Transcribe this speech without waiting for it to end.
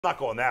not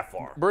going that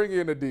far. Bring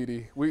in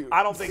Aditi.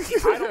 I don't think.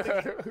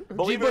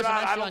 Believe it or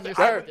not,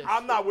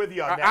 I'm not with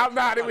you on that. I'm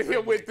not even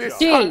here with this.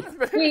 G.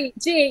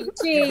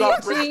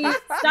 Stop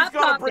Stop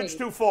talking. Bridge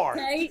too far.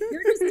 Okay,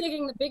 you're just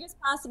digging the biggest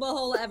possible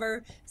hole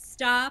ever.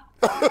 Stop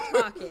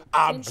talking.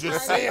 I'm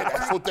just saying,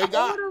 that's what they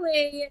got.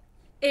 Totally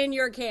in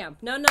your camp.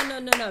 No.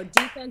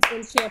 Defense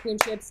wins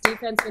championships.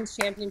 Defense wins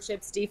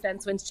championships.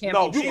 Defense wins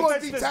championships. No,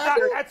 defense does not.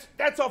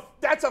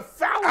 That's a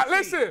fallacy.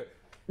 Listen.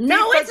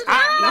 No, it's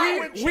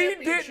not. We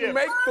didn't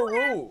make the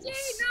rules. No,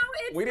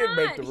 it's we didn't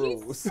make the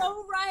rules. He's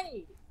so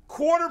right.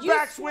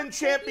 Quarterbacks win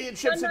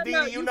championships,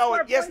 Aditi. You know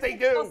it. Yes, they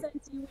do. You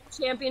win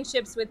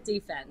championships with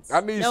defense. I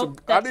need some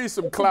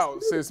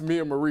clout since me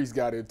and Maurice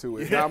got into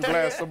it. Now I'm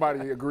glad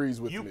somebody agrees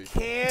with me. You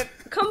can't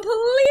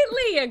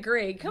completely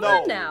agree. Come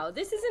on now.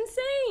 This is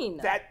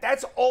insane.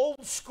 That's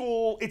old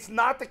school. It's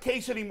not the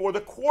case anymore. The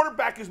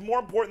quarterback is more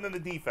important than the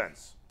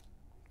defense.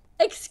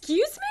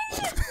 Excuse me?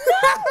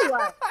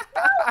 No.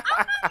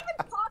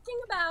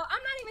 I'm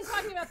not even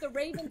talking about the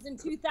Ravens in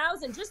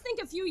 2000. Just think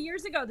a few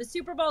years ago, the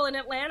Super Bowl in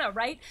Atlanta,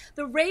 right?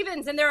 The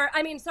Rams and their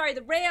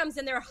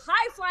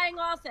high-flying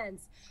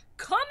offense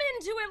come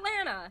into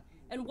Atlanta,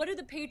 and what do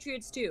the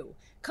Patriots do?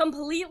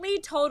 Completely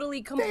shut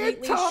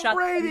Tom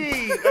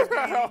Brady.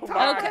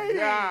 Okay.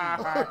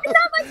 God. It's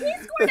not like he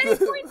scored any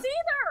points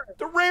either.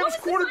 The Rams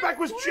quarterback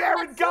was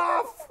Jared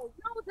Goff. No,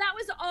 that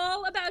was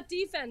all about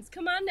defense.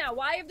 Come on now.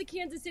 Why have the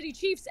Kansas City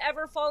Chiefs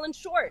ever fallen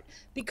short?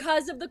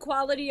 Because of the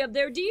quality of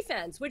their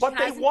defense, which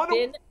hasn't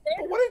been there.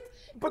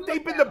 But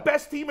they've been the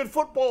best team in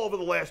football over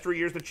the last 3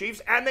 years, the Chiefs,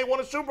 and they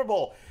won a Super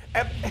Bowl.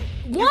 Won.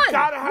 The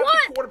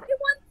quarterback.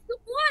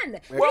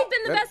 They've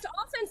been the best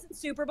offense in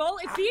Super Bowl.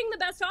 If being the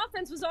best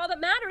offense was all that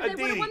mattered, they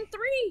would have won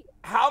 3.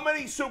 How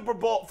many Super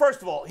Bowl?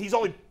 First of all, he's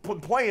only been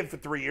playing for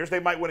 3 years.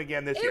 They might win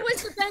again this year. It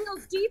was the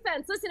Bengals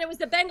defense. Listen, it was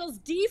the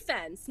Bengals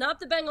defense,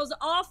 not the Bengals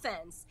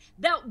offense,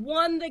 that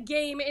won the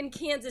game in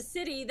Kansas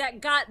City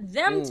that got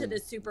them to the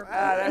Super Bowl.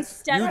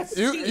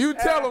 You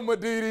tell them,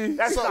 Aditi.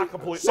 That's not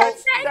complete.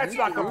 That's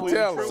not completely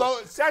true.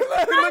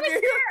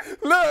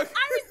 Look.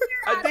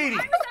 Aditi.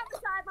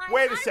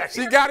 Wait a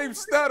second. She got him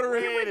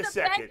stuttering. Wait a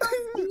second.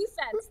 Bengals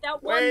defense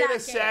that won Wait that a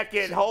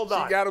second. Hold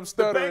on. She got him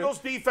stuttering. The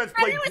Bengals defense And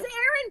played. it was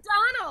Aaron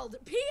Donald.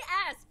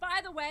 P.S.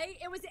 By the way,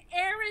 it was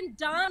Aaron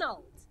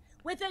Donald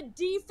with a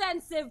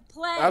defensive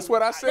play. That's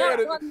what I said.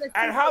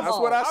 That's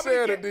what I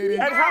said, Aditi.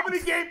 And how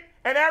many games?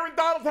 And Aaron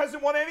Donald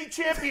hasn't won any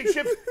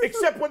championships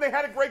except when they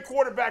had a great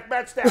quarterback,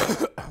 Matt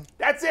Stafford.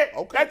 That's it.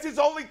 Okay. That's his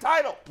only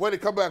title. Way to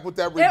come back with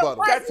that rebuttal.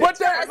 Wait a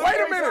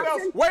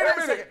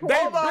minute.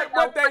 They've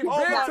been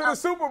to the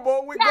Super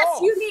Bowl with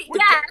golf.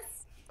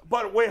 Yes.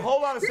 But wait,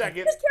 hold on a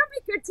second. This can't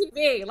be good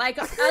TV. Like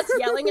us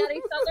yelling at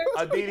each other.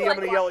 Aditi, I'm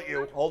going to yell at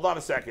you. Hold on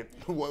a second.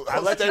 I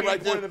let you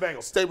get point of the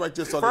Bengals. Stay right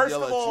there so First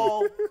of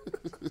all,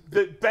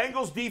 the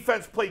Bengals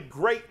defense played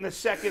great in the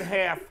second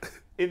half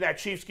in that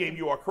Chiefs game.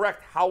 You are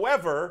correct.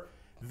 However,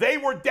 they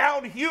were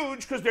down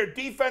huge because their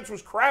defense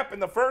was crap in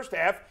the first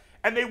half,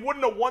 and they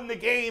wouldn't have won the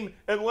game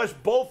unless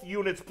both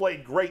units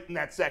played great in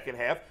that second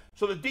half.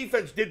 So the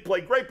defense did play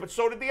great, but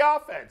so did the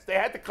offense. They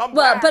had to come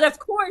back. But of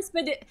course,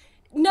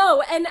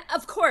 no, and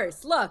of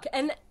course, look,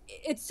 and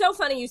it's so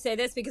funny you say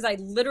this because I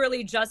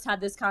literally just had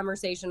this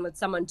conversation with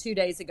someone 2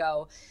 days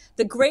ago.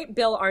 The great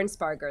Bill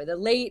Arnsparger, the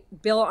late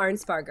Bill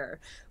Arnsparger,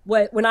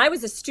 when I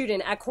was a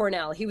student at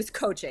Cornell, he was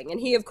coaching,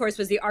 and he, of course,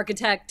 was the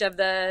architect of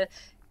the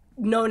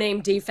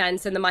no-name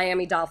defense and the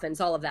Miami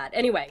Dolphins, all of that.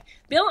 Anyway,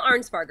 Bill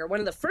Arnsparger, one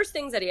of the first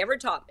things that he ever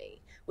taught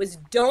me was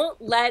don't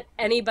let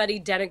anybody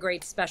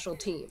denigrate special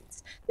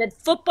teams. That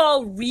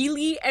football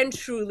really and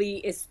truly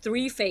is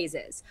 3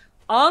 phases.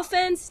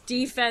 Offense,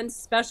 defense,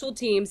 special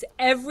teams,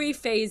 every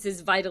phase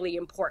is vitally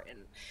important.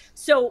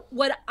 So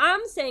what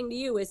I'm saying to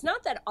you is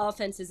not that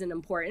offense isn't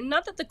important,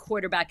 not that the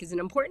quarterback isn't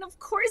important. Of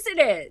course it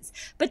is.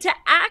 But to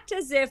act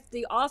as if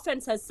the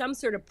offense has some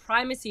sort of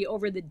primacy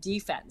over the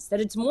defense, that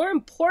it's more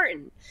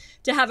important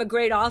to have a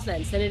great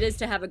offense than it is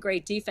to have a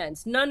great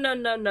defense.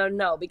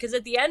 No. Because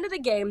at the end of the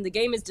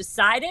game is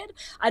decided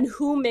on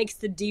who makes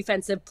the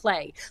defensive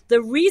play.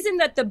 The reason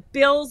that the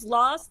Bills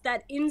lost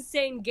that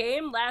insane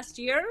game last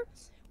year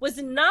was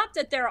not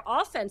that their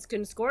offense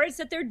couldn't score, it's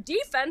that their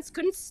defense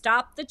couldn't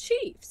stop the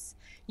Chiefs.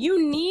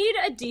 You need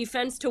a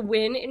defense to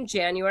win in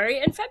January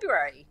and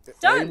February.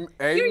 Done.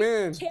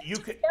 Amen. You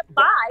can get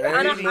by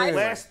on a high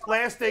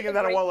last thing, and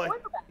then I want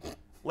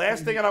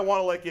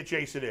to let get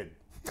Jason in.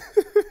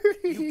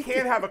 You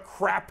can't have a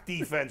crap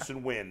defense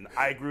and win.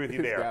 I agree with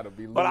you there.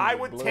 But I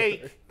would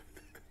take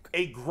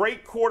a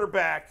great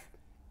quarterback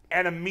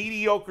and a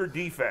mediocre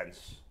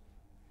defense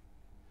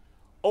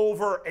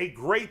over a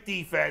great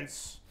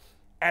defense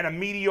and a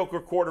mediocre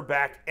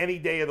quarterback any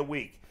day of the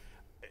week.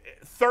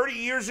 20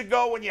 years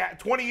ago with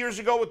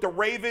the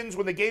Ravens,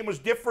 when the game was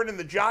different and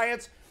the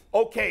Giants,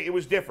 okay, it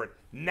was different.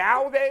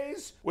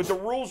 Nowadays, with the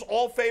rules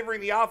all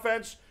favoring the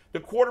offense, the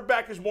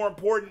quarterback is more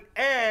important,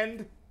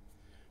 and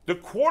The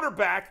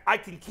quarterback I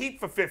can keep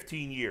for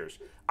 15 years.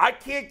 I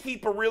can't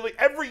keep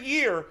every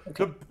year,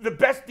 the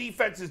best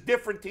defense is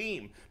different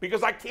team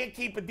because I can't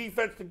keep a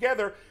defense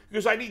together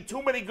because I need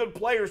too many good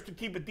players to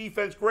keep a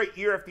defense great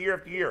year after year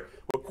after year.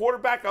 With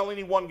quarterback, I only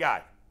need one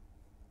guy.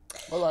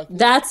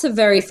 That's a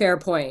very fair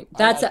point.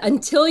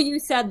 Until you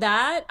said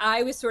that,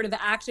 I was sort of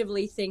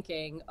actively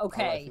thinking,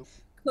 okay,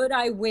 could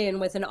I win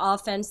with an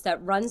offense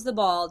that runs the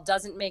ball,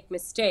 doesn't make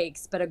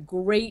mistakes, but a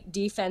great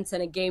defense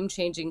and a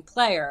game-changing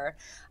player?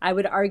 I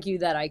would argue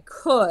that I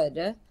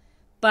could.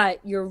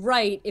 But you're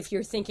right, if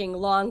you're thinking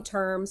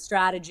long-term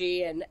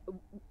strategy and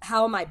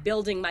how am I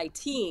building my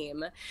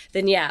team,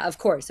 then yeah, of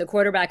course, a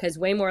quarterback has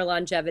way more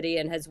longevity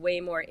and has way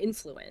more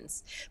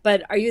influence.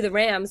 But are you the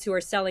Rams who are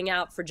selling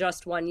out for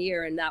just 1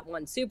 year in that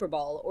one Super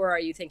Bowl, or are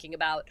you thinking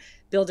about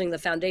building the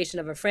foundation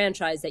of a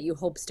franchise that you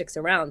hope sticks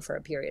around for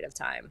a period of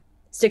time,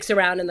 sticks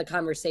around in the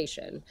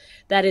conversation?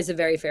 That is a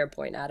very fair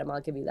point, Adam. I'll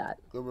give you that.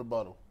 Good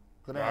rebuttal.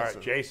 Good answer. All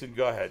right, Jason,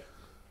 go ahead.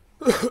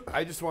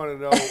 I just want to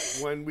know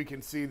when we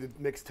can see the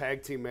next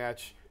tag team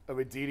match of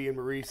Aditi and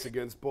Maurice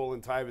against Bull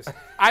and Tyvus.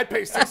 I'd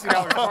pay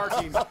 $60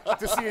 parking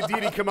to see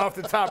Aditi come off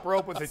the top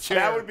rope with a chair.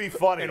 That would be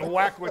funny. And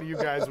whack one of you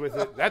guys with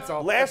it. That's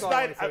all. Last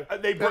night,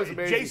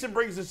 Jason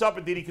brings this up,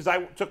 Aditi, because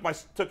I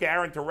took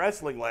Aaron to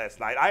wrestling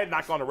last night. I had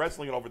not gone to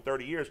wrestling in over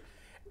 30 years.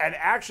 And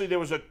actually, there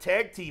was a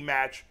tag team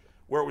match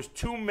where it was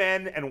 2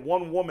 men and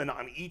 1 woman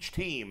on each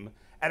team.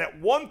 And at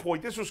one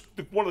point, this was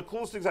one of the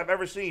coolest things I've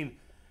ever seen.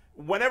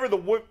 Whenever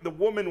one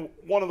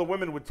of the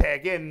women would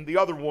tag in, the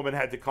other woman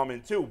had to come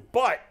in too.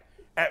 But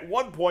at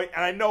one point,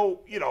 and I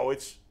know,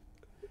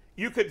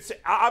 you could say,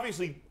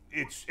 obviously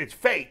it's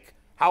fake.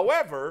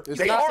 However, they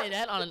say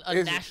that on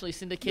a nationally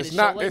syndicated show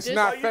like this. It's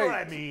not fake. You know what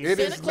I mean?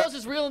 Santa Claus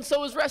is real and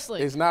so is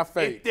wrestling. It's not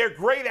fake. They're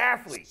great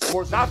athletes.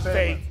 Not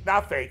fake.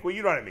 Not fake. Well,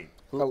 you know what I mean.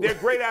 They're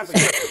great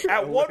athletes.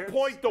 At one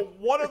point,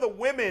 one of the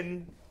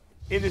women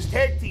in this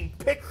tag team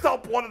picked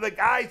up one of the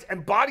guys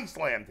and body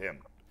slammed him.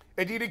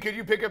 Aditi, could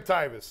you pick up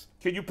Tyvus?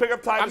 Can you pick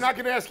up Tyvus? I'm not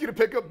going to ask you to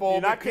pick up Bull.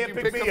 You can't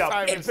pick me up.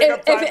 If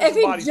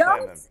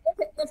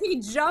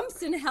he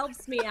jumps and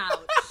helps me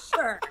out,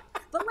 sure.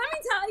 But let me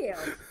tell you,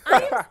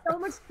 I am so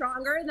much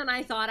stronger than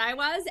I thought I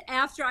was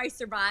after I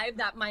survived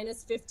that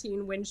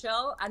 -15 wind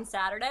chill on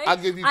Saturday. I'll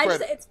give you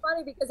credit. It's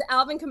funny because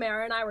Alvin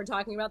Kamara and I were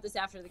talking about this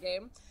after the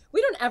game.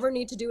 We don't ever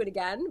need to do it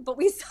again, but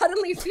we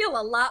suddenly feel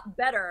a lot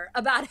better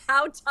about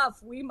how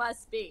tough we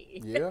must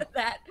be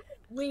that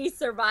we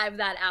survived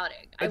that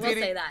outing. I will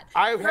say that.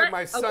 I had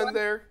my son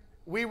there.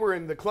 We were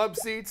in the club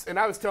seats, and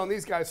I was telling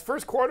these guys,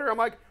 first quarter, I'm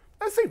like,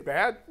 this ain't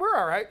bad. We're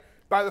all right.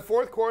 By the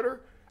fourth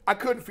quarter, I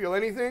couldn't feel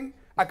anything.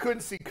 I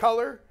couldn't see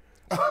color.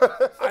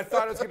 I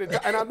thought I was going to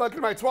die. And I'm looking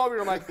at my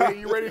 12-year-old, I'm like, hey,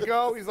 you ready to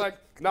go? He's like,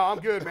 no, I'm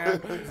good,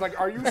 man. He's like,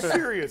 are you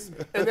serious?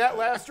 And that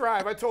last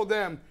drive, I told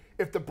them,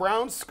 if the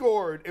Browns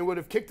scored and would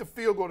have kicked a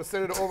field goal to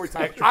send it to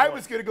overtime, I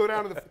was going to go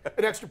down to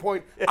an extra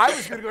point. I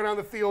was going to go down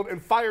the field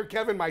and fire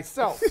Kevin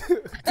myself.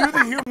 Do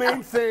the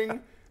humane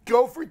thing,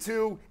 go for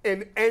 2,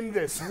 and end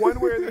this one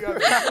way or the other.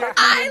 Get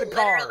me in the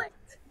car.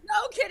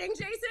 No kidding,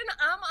 Jason.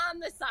 I'm on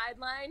the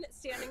sideline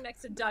standing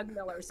next to Doug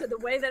Miller. So the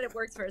way that it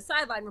works for a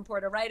sideline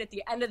reporter, right, at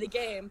the end of the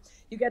game,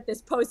 you get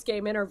this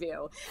post-game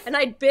interview. And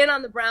I'd been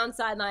on the Browns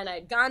sideline.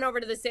 I'd gone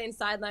over to the Saints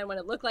sideline when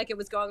it looked like it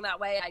was going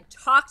that way. I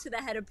talked to the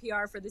head of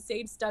PR for the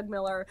Saints, Doug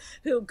Miller,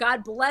 who,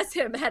 God bless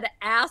him, had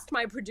asked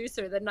my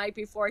producer the night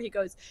before. He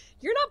goes,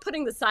 you're not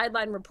putting the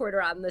sideline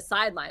reporter on the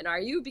sideline, are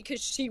you?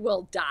 Because she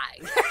will die.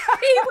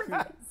 He was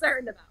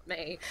concerned about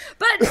me.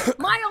 But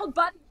my old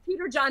buddy,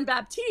 Peter John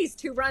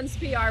Baptiste, who runs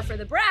PR for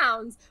the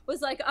Browns,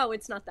 was like, oh,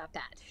 it's not that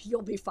bad.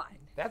 You'll be fine.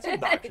 That's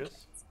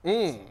obnoxious.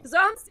 So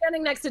I'm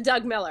standing next to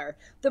Doug Miller.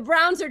 The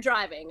Browns are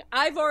driving.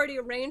 I've already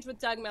arranged with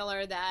Doug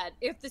Miller that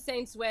if the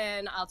Saints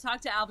win, I'll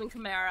talk to Alvin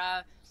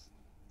Kamara.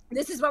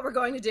 This is what we're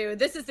going to do.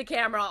 This is the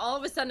camera. All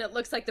of a sudden, it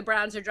looks like the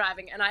Browns are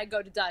driving. And I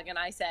go to Doug and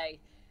I say,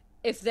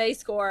 if they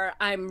score,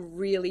 I'm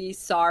really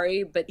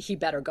sorry, but he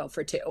better go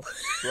for 2.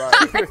 Right.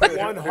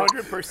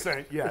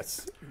 100%,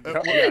 yes. There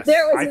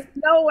was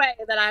no way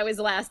that I was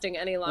lasting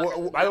any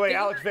longer. By the way,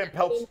 Alex Van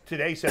Pelt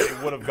today said he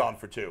would have gone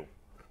for 2.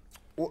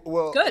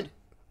 Well, good.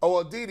 Oh,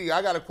 well, Didi,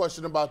 I got a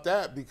question about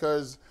that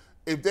because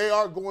if they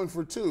are going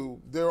for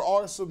 2, there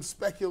are some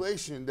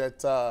speculation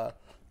that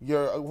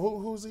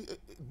who's he?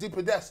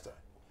 DePodesta.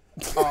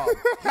 He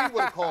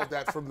would have called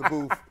that from the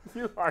booth.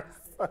 You are.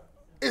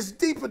 Is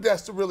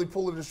DePodesta really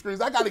pulling the strings?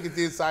 I got to get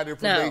the inside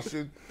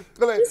information.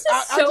 No.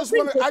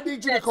 I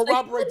need you to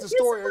corroborate the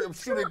story and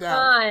shoot it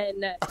down.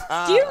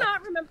 Do you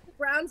not remember the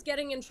Browns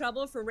getting in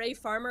trouble for Ray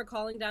Farmer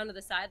calling down to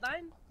the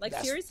sideline?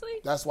 Seriously?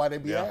 That's why they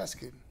be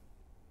asking.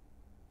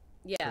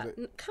 Yeah,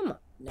 come on.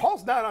 No.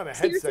 Paul's not on a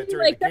headset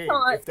during the game.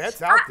 If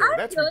that's out there,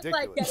 that's ridiculous.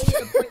 Like getting to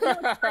the point.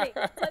 It's funny.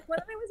 It's like when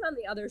I was on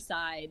the other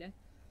side,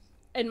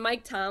 and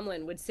Mike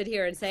Tomlin would sit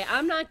here and say,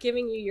 I'm not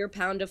giving you your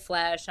pound of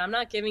flesh. I'm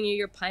not giving you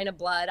your pint of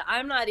blood.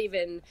 I'm not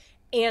even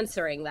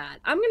answering that.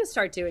 I'm going to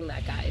start doing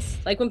that, guys.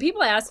 Like when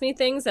people ask me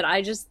things that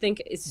I just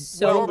think is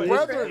so the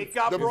weird.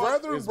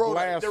 brethren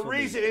brought the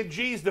reason in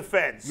G's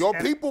defense. Your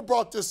people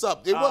brought this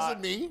up. It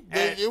wasn't me.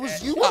 It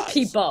was you guys.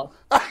 People.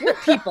 What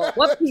people?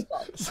 What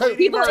people?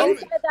 People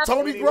inside that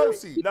Tony building?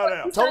 Grossi.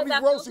 No. Tony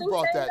that Grossi building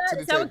brought saying that to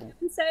the Is that table. what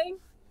Kevin's saying?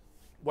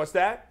 What's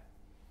that?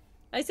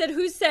 I said,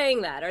 who's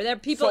saying that? Are there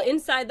people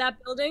inside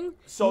that building?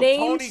 So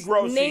Tony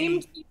Grossi,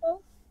 named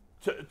people?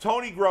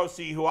 Tony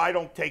Grossi, who I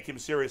don't take him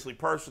seriously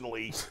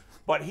personally,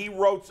 but he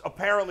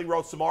apparently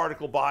wrote some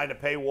article behind a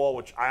paywall,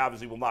 which I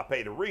obviously will not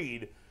pay to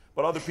read,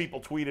 but other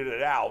people tweeted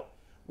it out,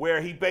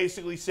 where he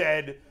basically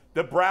said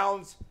the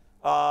Browns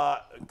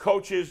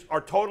coaches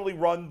are totally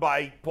run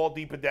by Paul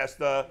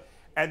DePodesta,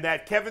 and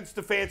that Kevin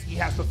Stefanski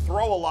has to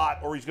throw a lot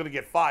or he's going to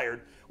get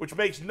fired, which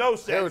makes no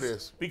sense. There it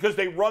is. Because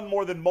they run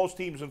more than most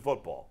teams in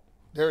football.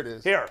 There it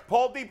is. Here,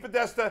 Paul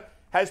DePodesta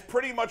has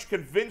pretty much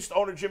convinced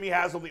owner Jimmy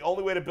Haslam the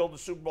only way to build a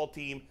Super Bowl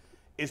team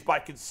is by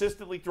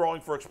consistently throwing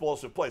for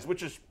explosive plays,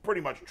 which is pretty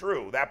much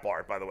true, that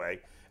part, by the way.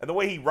 And the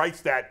way he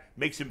writes that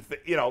makes him,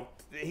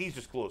 he's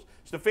just clueless.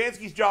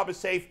 Stefanski's job is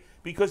safe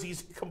because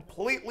he's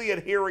completely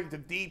adhering to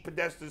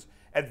DePodesta's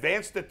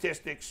advanced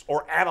statistics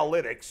or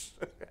analytics,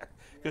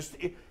 because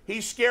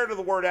he's scared of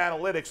the word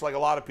analytics like a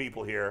lot of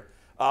people here,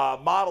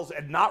 models,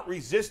 and not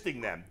resisting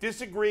them.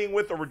 Disagreeing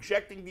with or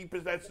rejecting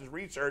DePodesta's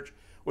research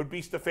would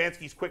be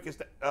Stefanski's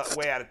quickest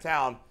way out of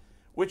town,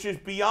 which is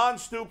beyond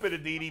stupid,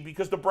 Aditi,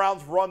 because the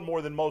Browns run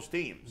more than most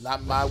teams.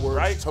 Not my words,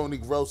 right? Tony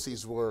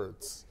Grossi's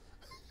words.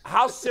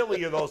 How silly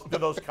do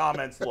those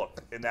comments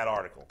look in that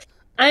article?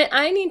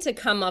 I need to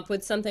come up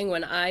with something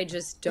when I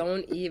just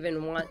don't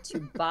even want to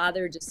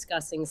bother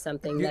discussing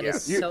something that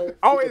is so.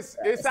 Oh,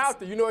 it's out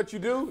there. You know what you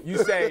do? You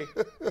say,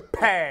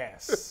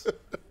 pass.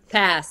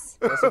 Pass.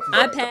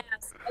 I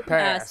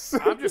pass.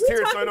 I'm just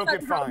here so I don't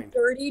get how fined.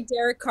 dirty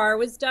Derek Carr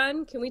was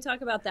done. Can we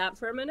talk about that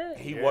for a minute?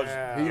 He was.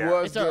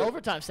 It's our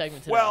overtime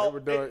segment today.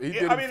 Well,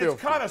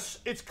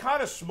 it's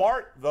kind of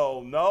smart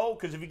though, no?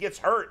 Because if he gets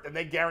hurt, then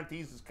they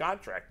guarantees his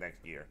contract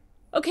next year.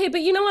 Okay,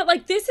 but you know what?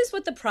 Like, this is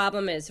what the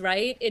problem is,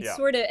 right? It's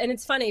sort of, and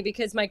it's funny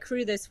because my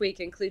crew this week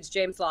includes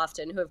James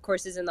Lofton, who, of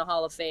course, is in the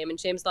Hall of Fame. And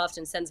James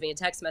Lofton sends me a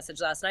text message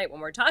last night when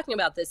we were talking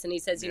about this. And he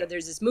says, you know,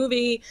 there's this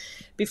movie,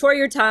 Before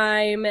Your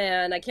Time.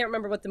 And I can't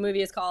remember what the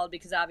movie is called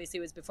because obviously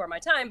it was before my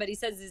time. But he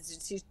says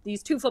it's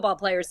these two football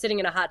players sitting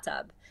in a hot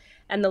tub.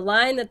 And the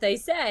line that they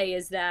say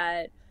is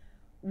that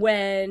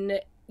when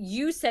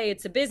you say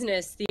it's a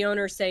business, the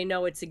owners say,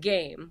 no, it's a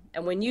game.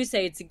 And when you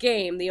say it's a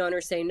game, the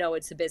owners say, no,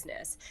 it's a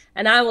business.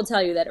 And I will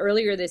tell you that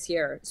earlier this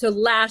year, so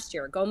last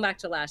year, going back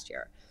to last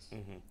year,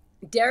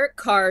 Derek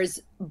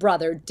Carr's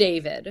brother,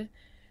 David,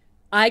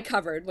 I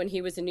covered when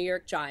he was a New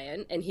York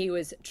Giant, and he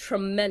was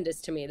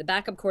tremendous to me. The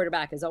backup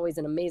quarterback is always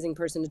an amazing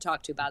person to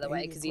talk to, by the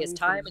way, because he has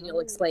time and he'll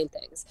explain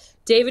things.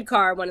 David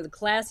Carr, one of the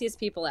classiest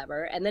people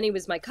ever. And then he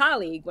was my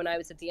colleague when I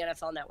was at the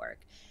NFL Network.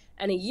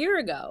 And a year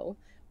ago,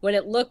 when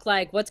it looked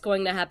like what's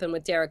going to happen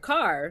with Derek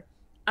Carr,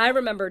 I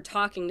remember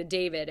talking to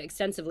David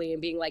extensively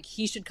and being like,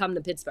 he should come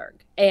to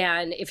Pittsburgh.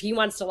 And if he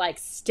wants to like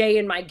stay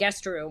in my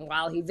guest room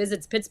while he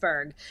visits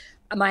Pittsburgh,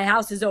 my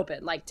house is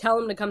open. Like, tell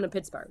him to come to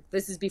Pittsburgh.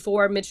 This is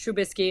before Mitch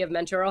Trubisky of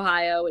Mentor,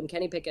 Ohio, and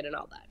Kenny Pickett and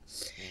all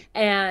that.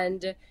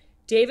 And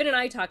David and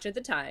I talked at the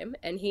time,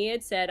 and he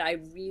had said, I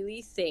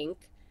really think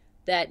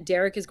that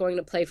Derek is going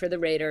to play for the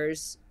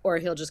Raiders or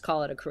he'll just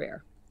call it a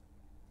career.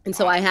 And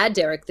so I had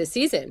Derek this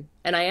season,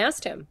 and I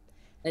asked him.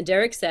 And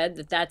Derek said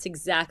that that's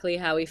exactly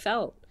how he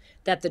felt,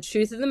 that the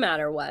truth of the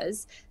matter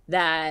was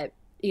that,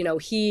 you know,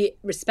 he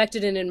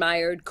respected and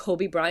admired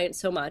Kobe Bryant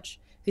so much,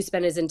 who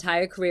spent his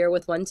entire career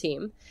with one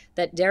team,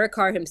 that Derek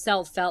Carr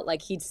himself felt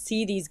like he'd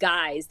see these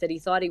guys that he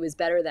thought he was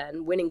better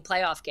than winning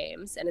playoff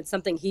games, and it's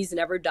something he's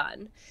never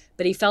done.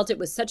 But he felt it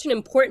was such an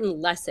important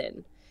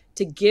lesson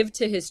to give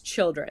to his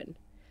children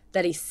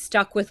that he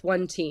stuck with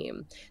one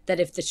team, that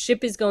if the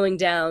ship is going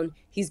down,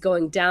 he's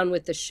going down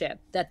with the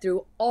ship, that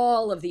through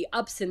all of the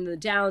ups and the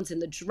downs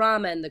and the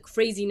drama and the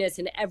craziness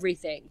and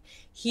everything,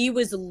 he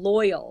was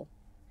loyal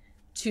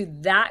to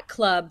that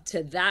club,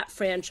 to that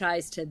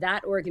franchise, to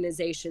that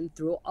organization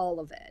through all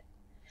of it.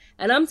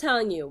 And I'm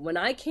telling you, when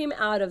I came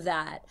out of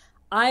that,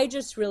 I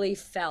just really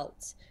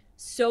felt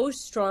so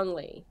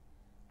strongly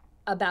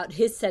about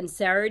his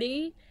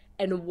sincerity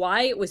and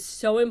why it was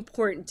so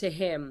important to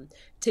him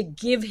to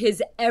give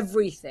his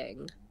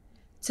everything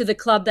to the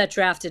club that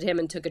drafted him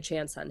and took a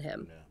chance on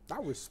him. I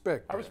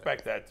respect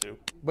that too.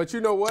 But you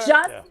know what?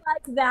 Just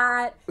like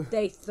that,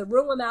 they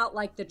threw him out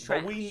like the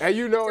trash. And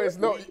you know it's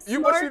no. What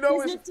you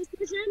know is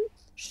decision.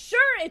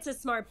 Sure, it's a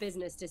smart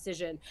business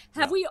decision.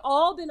 Have we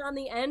all been on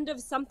the end of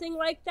something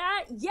like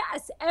that?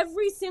 Yes,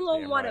 every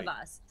single one of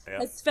us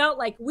has felt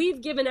like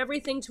we've given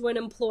everything to an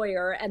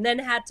employer and then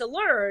had to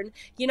learn,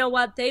 you know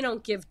what, they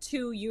don't give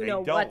two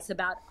you-know-whats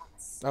about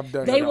us.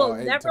 They will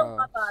never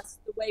love us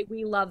the way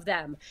we love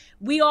them.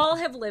 We all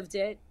have lived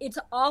it. It's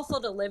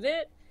awful to live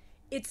it.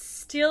 It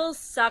still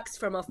sucks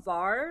from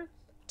afar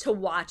to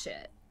watch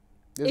it.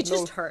 It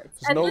just hurts.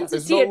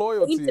 There's no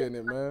loyalty in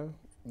it, man.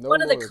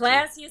 One of the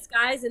classiest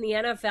guys in the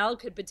NFL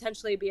could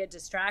potentially be a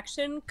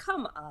distraction.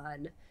 Come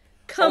on.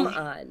 Come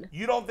on.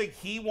 You don't think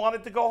he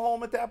wanted to go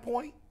home at that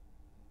point?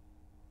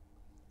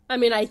 I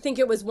mean, I think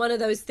it was one of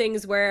those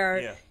things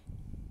where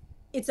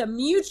it's a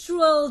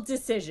mutual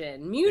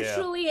decision,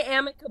 mutually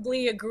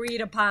amicably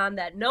agreed upon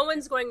that no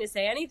one's going to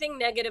say anything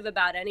negative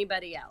about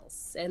anybody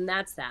else. And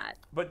that's that.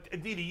 But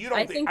Aditi, you don't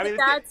I think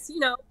that's,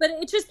 but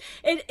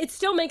it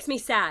still makes me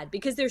sad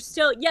because there's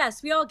still,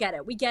 yes, we all get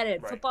it. We get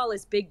it. Right. Football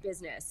is big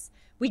business.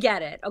 We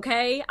get it.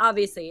 Okay.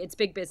 Obviously it's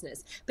big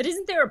business, but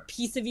isn't there a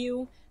piece of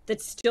you that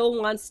still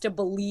wants to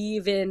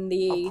believe in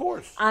the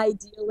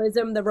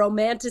idealism, the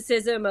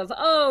romanticism of,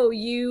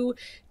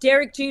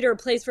 Derek Jeter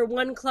plays for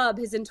one club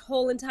his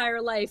whole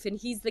entire life and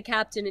he's the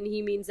captain and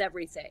he means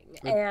everything.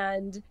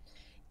 And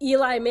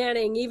Eli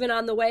Manning, even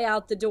on the way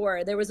out the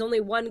door, there was only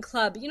one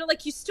club. You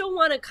still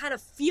want to kind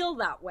of feel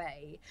that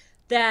way,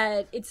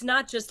 that it's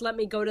not just let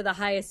me go to the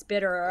highest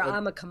bidder or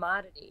I'm a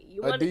commodity.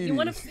 You want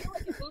to feel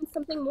like it means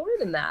something more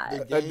than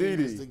that. The game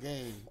is the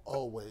game,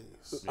 always.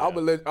 Yeah. I'm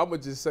gonna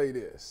just say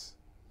this.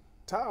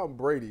 Tom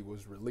Brady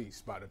was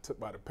released by the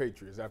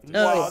Patriots after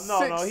no,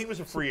 he was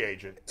a free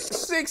agent.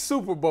 6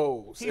 Super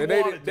Bowls, they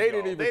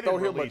didn't even throw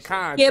him a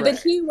contract. Yeah, but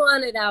he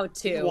wanted out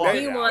too.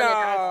 He wanted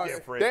out.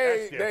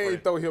 They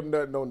ain't throw him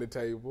nothing on the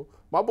table.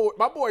 My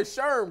boy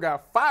Sherm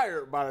got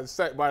fired by the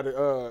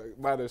Seahawks.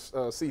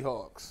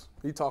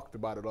 He talked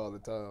about it all the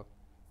time.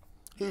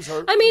 He was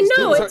hurt. I mean,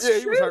 it's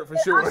true. He was hurt for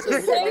sure.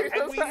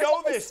 And we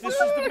know this. This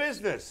is the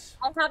business.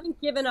 I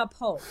haven't given up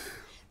hope.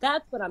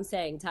 That's what I'm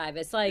saying,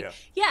 Tyvis.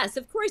 Yes,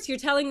 of course you're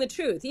telling the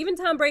truth. Even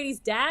Tom Brady's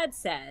dad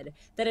said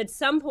that at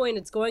some point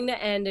it's going to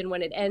end, and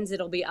when it ends,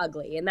 it'll be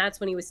ugly. And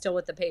that's when he was still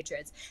with the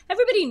Patriots.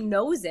 Everybody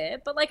knows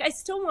it, but I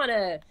still want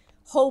to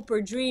hope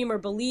or dream or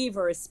believe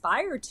or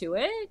aspire to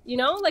it. I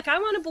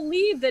want to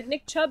believe that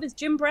Nick Chubb is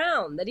Jim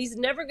Brown, that he's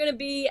never going to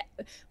be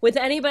with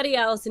anybody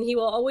else, and he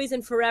will always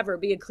and forever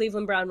be a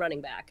Cleveland Brown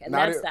running back. And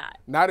that.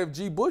 Not if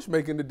G. Bush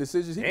making the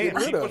decisions he get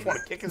rid of. G. Bush want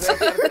to kick his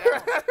ass out of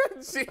town.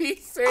 She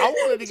said, I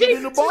wanted to get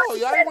him the ball.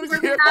 Y'all didn't want to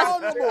get him the ball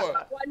no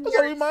more.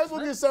 So we might as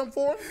well get something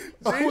for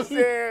him. She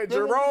said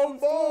Jerome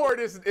Ford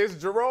is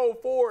Jerome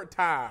Ford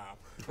time.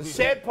 The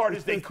sad part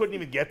is they couldn't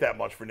even get that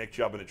much for Nick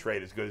Chubb in a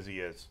trade as good as he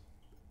is.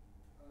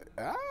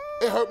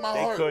 It hurt my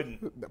heart. They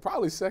couldn't.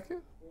 Probably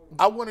second.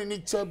 I wanted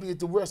Nick Chubb to get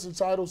the wrestling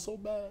title so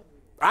bad.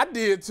 I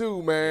did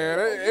too, man.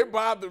 It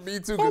bothered me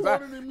too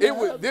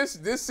because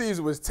this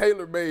season was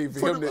tailor made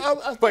for him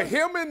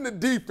and the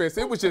defense.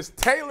 It was just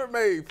tailor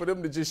made for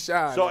them to just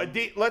shine. So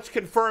let's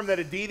confirm that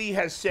Aditi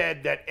has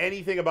said that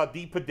anything about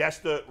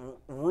DePodesta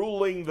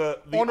ruling the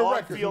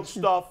on-field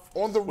stuff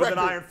with an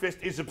iron fist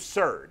is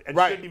absurd and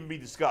shouldn't even be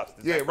discussed.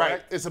 Is that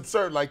correct? It's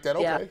absurd like that.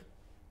 Okay.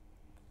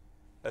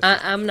 Yeah.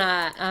 I'm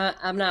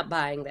not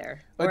buying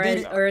there. Or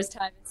as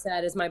Tyvin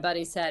said, as my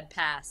buddy said,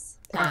 pass.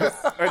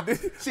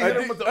 Aditi,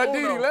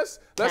 let's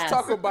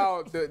talk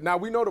about now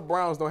we know the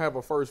Browns don't have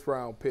a first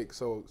round pick,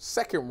 so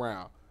second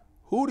round.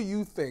 Who do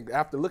you think,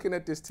 after looking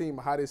at this team,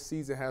 how this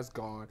season has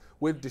gone,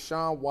 with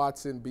Deshaun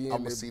Watson being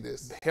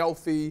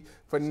healthy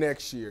for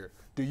next year,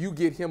 do you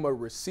get him a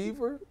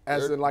receiver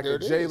as in like a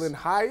Jalen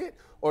Hyatt,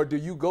 or do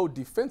you go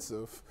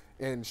defensive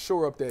and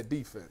shore up that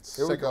defense?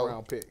 Second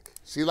round pick.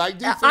 She like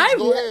defense.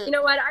 Go ahead. You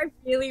know what? I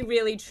really,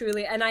 really,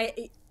 truly, and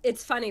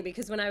it's funny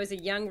because when I was a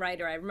young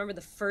writer, I remember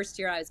the first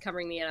year I was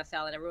covering the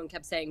NFL and everyone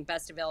kept saying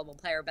best available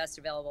player.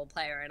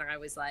 And I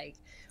was like,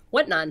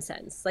 what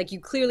nonsense?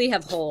 You clearly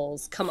have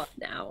holes. Come on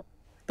now.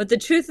 But the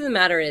truth of the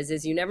matter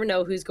is you never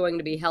know who's going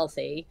to be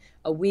healthy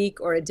a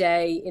week or a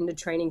day into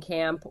training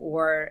camp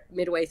or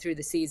midway through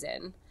the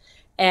season.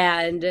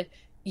 And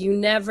you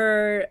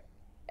never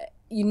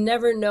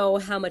know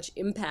how much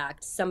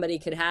impact somebody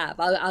could have.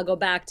 I'll go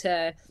back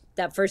to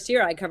that first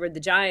year I covered the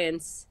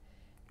Giants.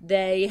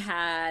 They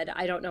had,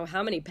 I don't know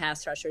how many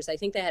pass rushers. I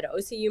think they had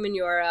Osi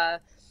Umenyiora,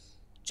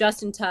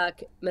 Justin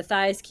Tuck,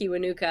 Matthias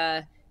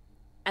Kiwanuka,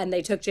 and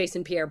they took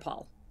Jason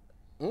Pierre-Paul.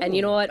 And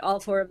you know what?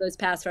 All 4 of those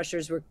pass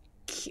rushers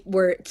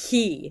were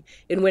key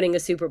in winning a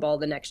Super Bowl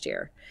the next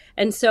year.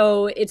 And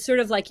so it's sort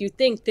of like you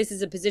think this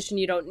is a position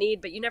you don't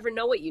need, but you never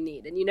know what you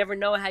need, and you never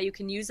know how you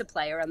can use a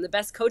player. And the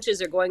best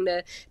coaches are going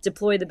to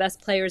deploy the best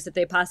players that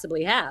they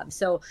possibly have.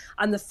 So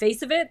on the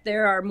face of it,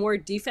 there are more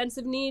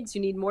defensive needs.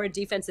 You need more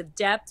defensive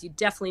depth. You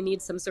definitely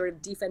need some sort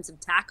of defensive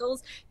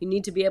tackles. You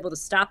need to be able to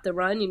stop the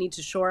run. You need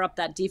to shore up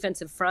that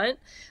defensive front.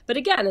 But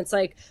again, it's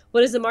like,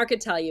 what does the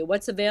market tell you?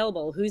 What's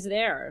available? Who's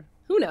there?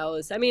 Who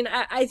knows? I mean,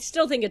 I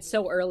still think it's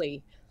so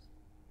early.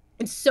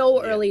 It's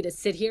so early to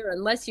sit here.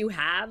 Unless you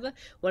have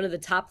one of the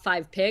top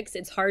 5 picks,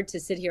 it's hard to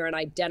sit here and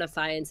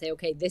identify and say,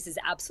 okay, this is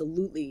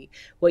absolutely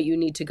what you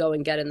need to go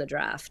and get in the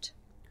draft.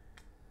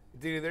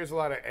 Didi, there's a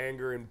lot of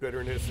anger and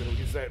bitterness and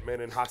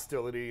resentment and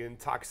hostility and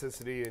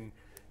toxicity, and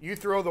you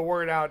throw the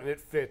word out and it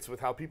fits with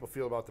how people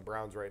feel about the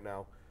Browns right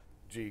now.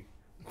 G,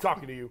 I'm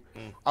talking to you.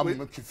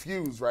 I'm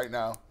confused right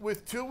now.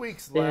 With 2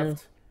 weeks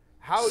left,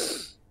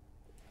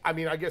 I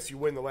mean, I guess you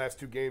win the last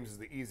 2 games is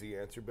the easy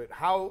answer, but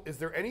is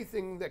there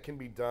anything that can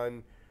be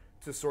done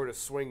to sort of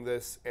swing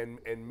this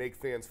and make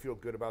fans feel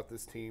good about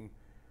this team?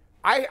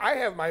 I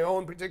have my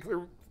own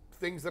particular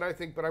things that I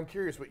think, but I'm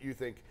curious what you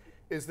think.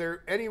 Is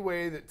there any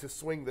way to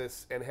swing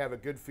this and have a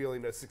good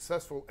feeling, a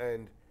successful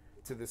end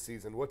to this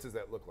season? What does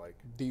that look like?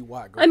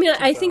 I mean,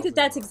 I think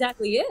that's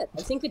exactly it.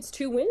 I think it's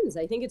 2 wins.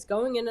 I think it's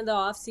going into the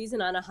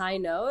offseason on a high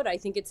note. I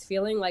think it's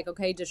feeling like,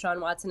 okay,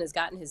 Deshaun Watson has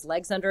gotten his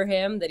legs under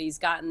him, that he's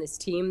gotten this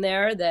team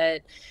there,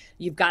 that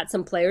you've got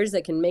some players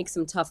that can make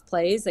some tough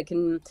plays, that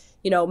can,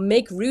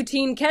 make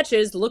routine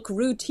catches look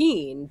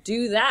routine.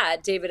 Do that,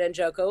 David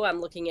Njoku. I'm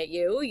looking at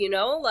you,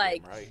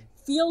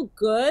 feel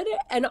good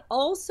and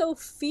also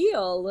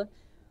feel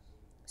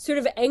sort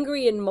of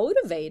angry and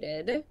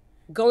motivated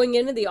going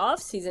into the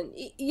offseason.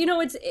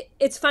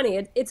 It's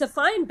funny. It's a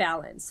fine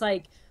balance.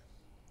 Like,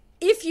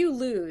 if you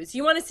lose,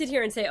 you want to sit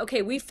here and say,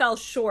 okay, we fell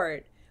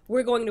short.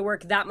 We're going to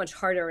work that much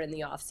harder in the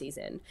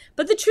offseason.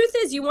 But the truth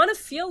is, you want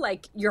to feel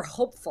like you're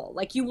hopeful.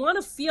 Like, you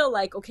want to feel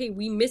like, okay,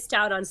 we missed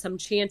out on some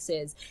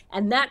chances.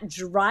 And that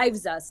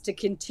drives us to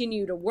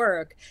continue to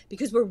work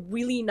because we're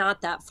really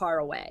not that far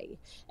away.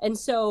 And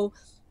so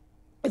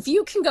if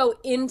you can go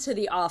into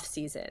the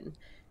offseason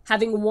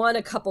having won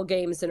a couple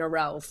games in a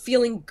row,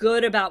 feeling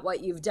good about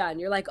what you've done,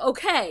 you're like,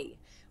 okay,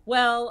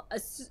 well,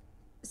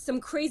 some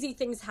crazy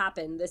things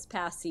happened this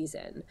past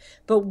season,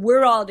 but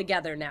we're all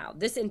together now.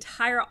 This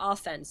entire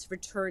offense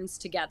returns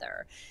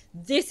together.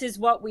 This is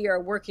what we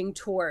are working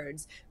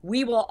towards.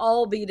 We will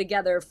all be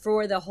together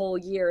for the whole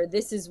year.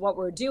 This is what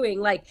we're doing.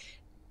 Like,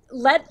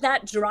 let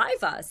that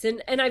drive us.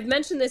 And I've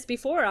mentioned this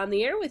before on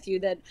the air with you,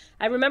 that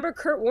I remember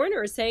Kurt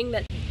Warner saying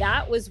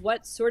that was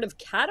what sort of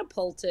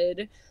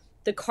catapulted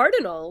the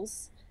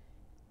Cardinals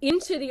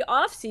into the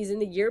offseason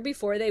the year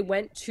before they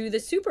went to the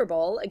Super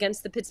Bowl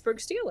against the Pittsburgh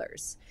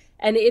Steelers.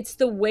 And it's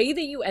the way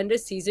that you end a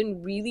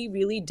season really,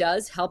 really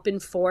does help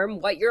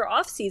inform what your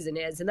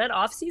offseason is. And that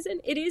offseason,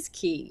 it is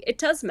key. It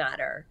does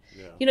matter.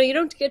 Yeah. You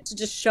don't get to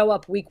just show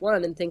up week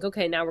 1 and think,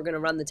 okay, now we're going to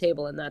run the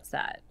table and that's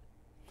that.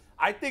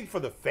 I think for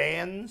the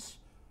fans,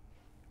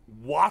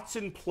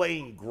 Watson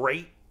playing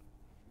great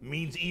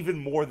means even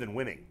more than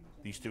winning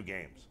these 2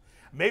 games.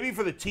 Maybe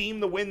for the team,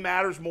 the win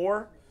matters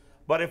more.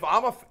 But if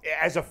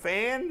as a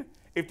fan,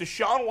 if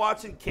Deshaun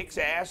Watson kicks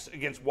ass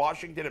against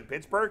Washington and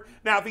Pittsburgh,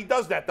 now if he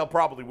does that, they'll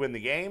probably win the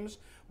games.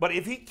 But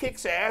if he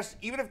kicks ass,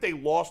 even if they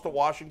lost to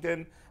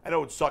Washington, I know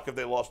it would suck if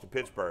they lost to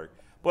Pittsburgh.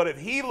 But if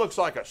he looks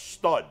like a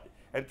stud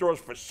and throws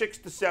for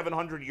 600 to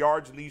 700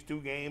 yards in these 2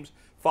 games,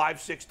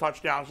 5-6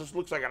 touchdowns, just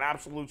looks like an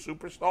absolute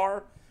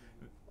superstar.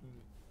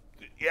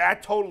 Yeah,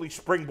 that totally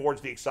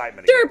springboards the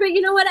excitement. Sure, but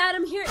you know what,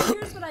 Adam?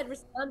 Here's what I'd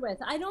respond with.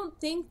 I don't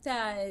think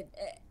that,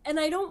 and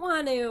I don't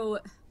know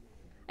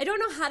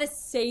how to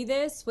say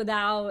this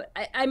without,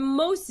 I'm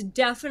most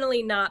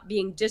definitely not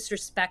being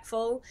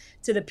disrespectful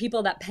to the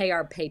people that pay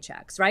our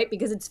paychecks, right?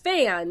 Because it's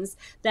fans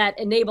that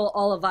enable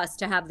all of us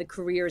to have the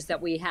careers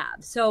that we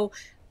have. So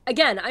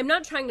again, I'm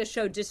not trying to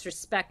show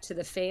disrespect to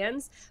the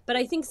fans, but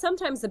I think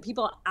sometimes the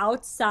people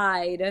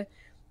outside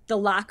the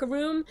locker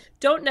room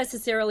don't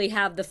necessarily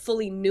have the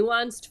fully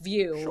nuanced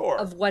view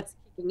of what's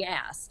kicking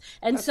ass.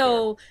 And that's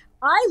so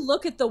fair. I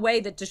look at the way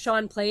that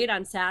Deshaun played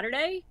on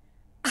Saturday.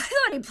 I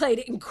thought he played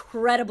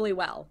incredibly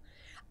well.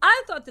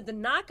 I thought that the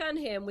knock on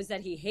him was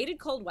that he hated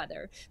cold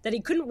weather, that he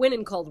couldn't win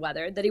in cold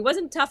weather, that he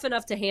wasn't tough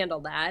enough to handle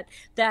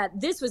that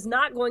this was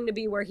not going to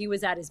be where he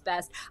was at his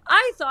best.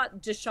 I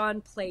thought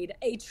Deshaun played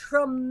a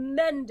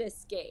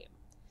tremendous game.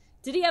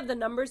 Did he have the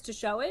numbers to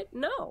show it?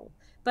 No.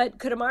 But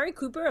could Amari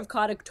Cooper have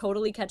caught a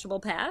totally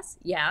catchable pass?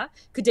 Yeah.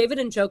 Could David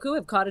Njoku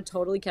have caught a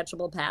totally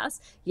catchable pass?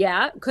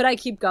 Yeah. Could I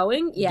keep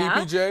going?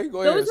 Yeah. DPJ,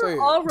 go ahead. Those are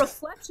all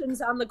reflections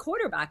on the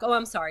quarterback. Oh,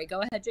 I'm sorry.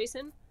 Go ahead,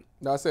 Jason.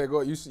 No, I said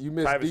go. You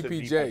missed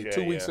DPJ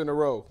 2 weeks in a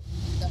row.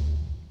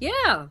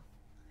 Yeah.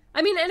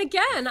 I mean, and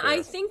again,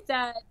 I think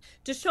that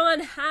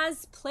Deshaun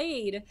has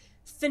played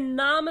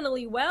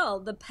phenomenally well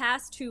the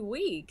past 2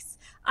 weeks.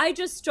 I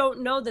just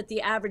don't know that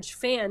the average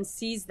fan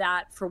sees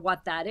that for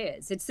what that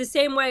is. It's the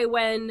same way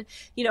when,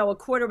 a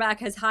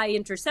quarterback has high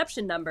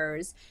interception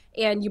numbers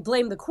and you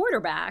blame the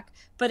quarterback,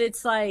 but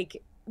it's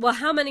like, well,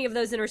 how many of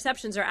those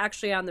interceptions are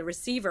actually on the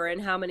receiver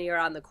and how many are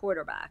on the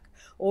quarterback?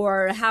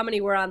 Or how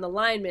many were on the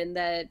lineman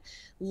that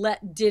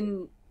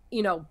didn't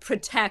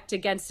protect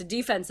against a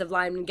defensive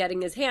lineman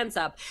getting his hands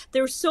up?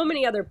 There are so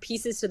many other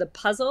pieces to the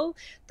puzzle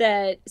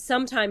that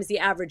sometimes the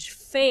average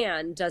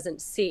fan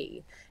doesn't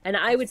see. And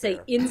I would say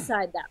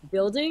inside that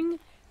building,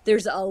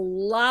 there's a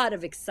lot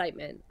of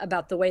excitement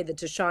about the way that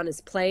Deshaun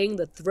is playing,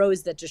 the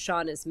throws that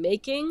Deshaun is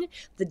making,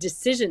 the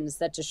decisions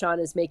that Deshaun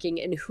is making,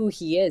 and who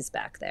he is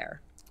back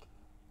there.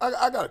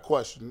 I got a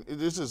question.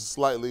 This is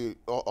slightly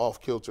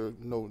off kilter.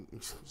 No,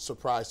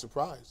 surprise.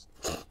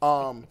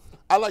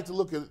 I like to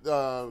look at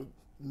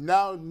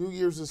now New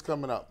Year's is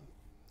coming up.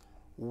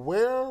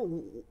 Where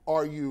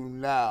are you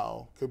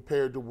now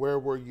compared to where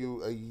were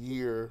you a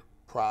year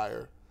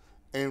prior?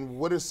 And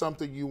what is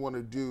something you want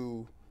to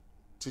do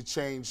to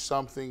change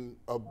something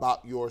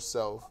about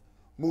yourself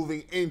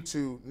moving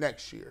into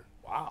next year?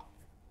 Wow.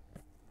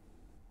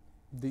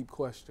 Deep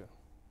question.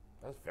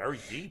 That's very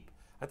deep.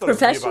 I thought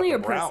it was about the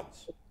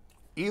Browns.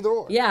 Either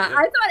or. Yeah,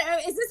 I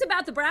thought, is this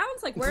about the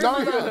Browns? Like, where? No.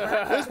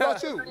 It's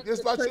about you.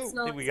 It's about you.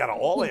 I think we got to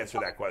all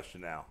answer that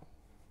question now.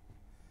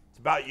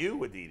 about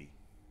you, Aditi.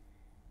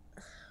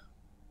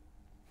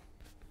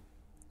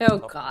 Oh,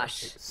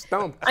 gosh.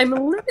 Stumped. I'm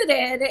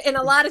limited in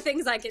a lot of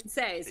things I can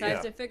say, so I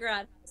have to figure out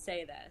how to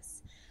say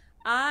this.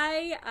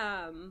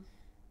 I'm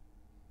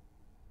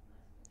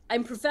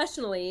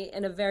professionally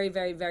in a very,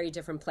 very, very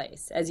different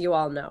place, as you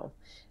all know.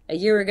 A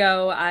year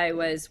ago, I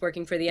was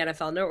working for the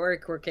NFL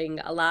Network,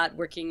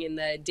 working in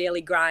the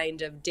daily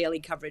grind of daily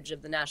coverage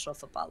of the National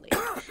Football League.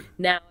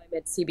 Now I'm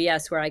at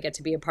CBS, where I get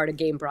to be a part of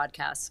game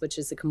broadcasts, which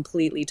is a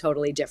completely,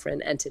 totally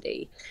different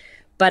entity.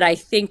 But I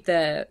think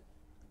the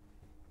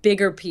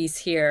bigger piece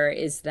here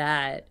is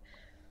that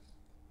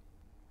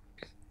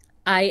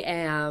I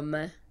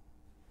am...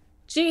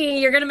 Gee,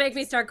 you're going to make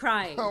me start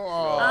crying.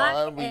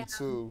 Oh, me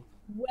too.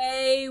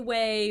 Way,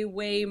 way,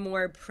 way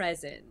more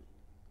present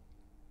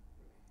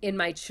in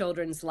my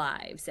children's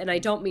lives. And I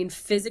don't mean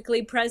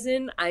physically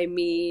present. I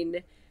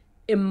mean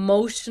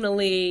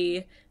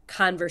emotionally,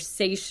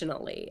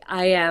 conversationally.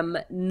 I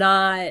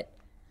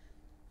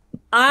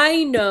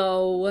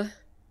know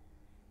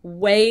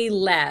way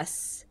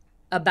less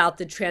about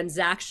the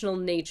transactional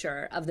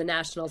nature of the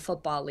National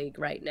Football League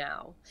right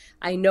now.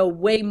 I know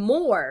way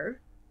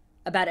more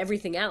about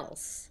everything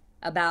else,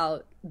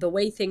 about the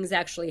way things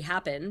actually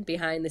happen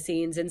behind the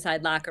scenes,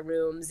 inside locker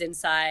rooms,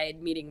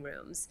 inside meeting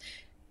rooms.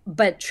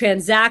 But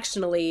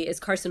transactionally, is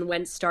Carson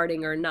Wentz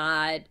starting or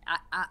not?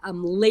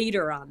 I'm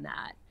later on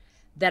that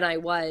than I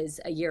was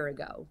a year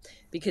ago.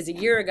 Because a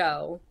year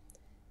ago,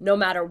 no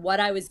matter what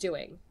I was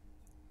doing,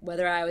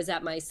 whether I was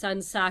at my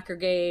son's soccer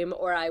game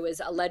or I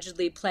was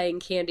allegedly playing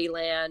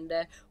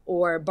Candyland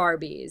or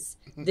Barbies,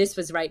 this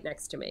was right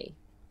next to me.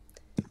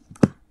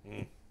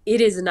 It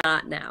is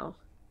not now.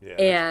 Yeah,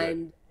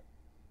 and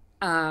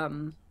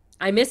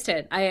I missed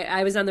it.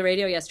 I was on the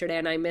radio yesterday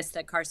and I missed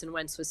that Carson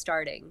Wentz was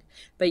starting.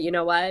 But you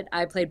know what?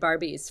 I played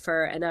Barbies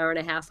for an hour and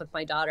a half with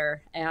my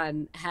daughter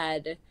and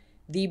had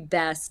the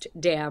best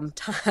damn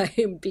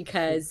time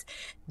because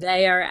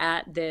they are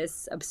at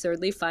this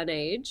absurdly fun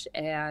age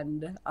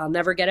and I'll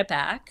never get it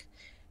back.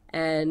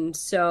 And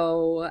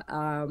so,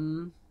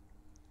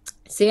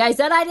 see, I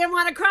said I didn't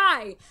want to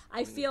cry.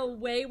 I feel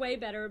way, way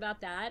better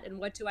about that. And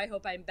what do I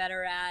hope I'm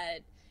better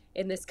at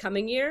in this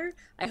coming year?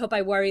 I hope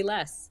I worry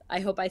less.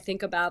 I hope I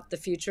think about the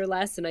future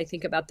less and I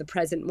think about the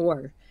present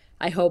more.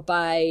 I hope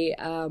I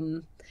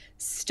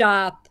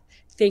stop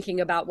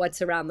thinking about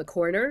what's around the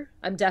corner.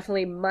 I'm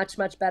definitely much,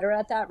 much better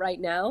at that right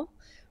now,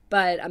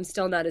 but I'm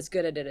still not as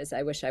good at it as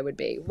I wish I would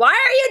be. Why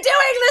are you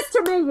doing this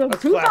to me, you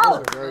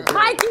people?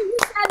 Mikey, you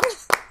said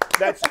this.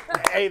 That's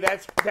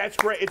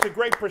great. It's a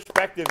great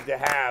perspective to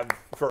have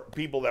for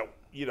people that,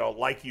 you know,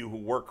 like you, who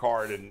work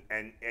hard and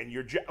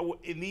you're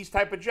in these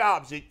type of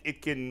jobs.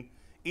 It can,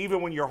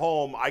 even when you're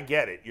home, I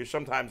get it. You're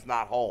sometimes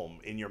not home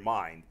in your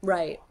mind.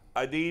 Right.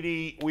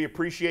 Aditi, we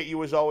appreciate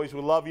you as always. We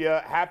love you.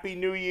 Happy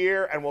New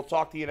Year, and we'll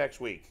talk to you next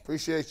week.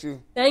 Appreciate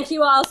you. Thank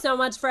you all so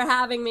much for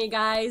having me,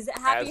 guys.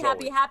 Happy As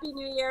always. Happy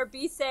New Year.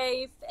 Be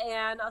safe,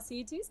 and I'll see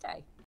you Tuesday.